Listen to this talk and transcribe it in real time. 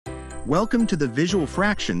Welcome to the Visual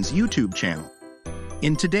Fractions YouTube channel.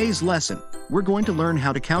 In today's lesson, we're going to learn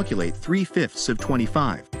how to calculate 3/5 of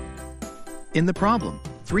 25. In the problem,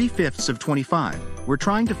 3/5 of 25, we're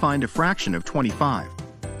trying to find a fraction of 25.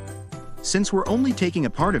 Since we're only taking a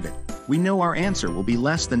part of it, we know our answer will be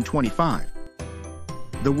less than 25.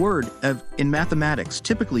 The word of in mathematics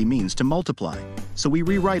typically means to multiply, so we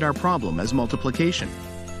rewrite our problem as multiplication.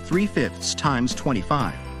 3/5 times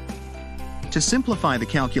 25. To simplify the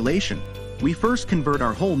calculation, we first convert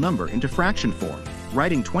our whole number into fraction form,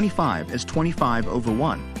 writing 25 as 25 over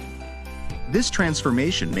 1. This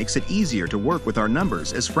transformation makes it easier to work with our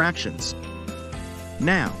numbers as fractions.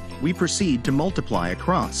 Now, we proceed to multiply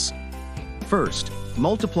across. First,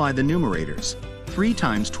 multiply the numerators. 3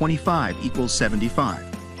 times 25 equals 75.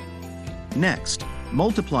 Next,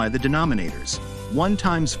 multiply the denominators. 1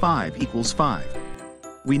 times 5 equals 5.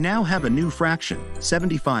 We now have a new fraction,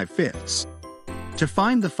 75/5. To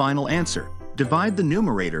find the final answer, divide the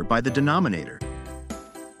numerator by the denominator.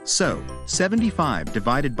 So, 75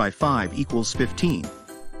 divided by 5 equals 15.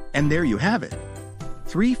 And there you have it.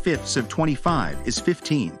 3/5 of 25 is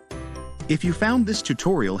 15. If you found this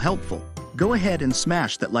tutorial helpful, go ahead and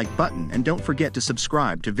smash that like button and don't forget to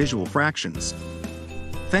subscribe to Visual Fractions.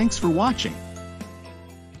 Thanks for watching.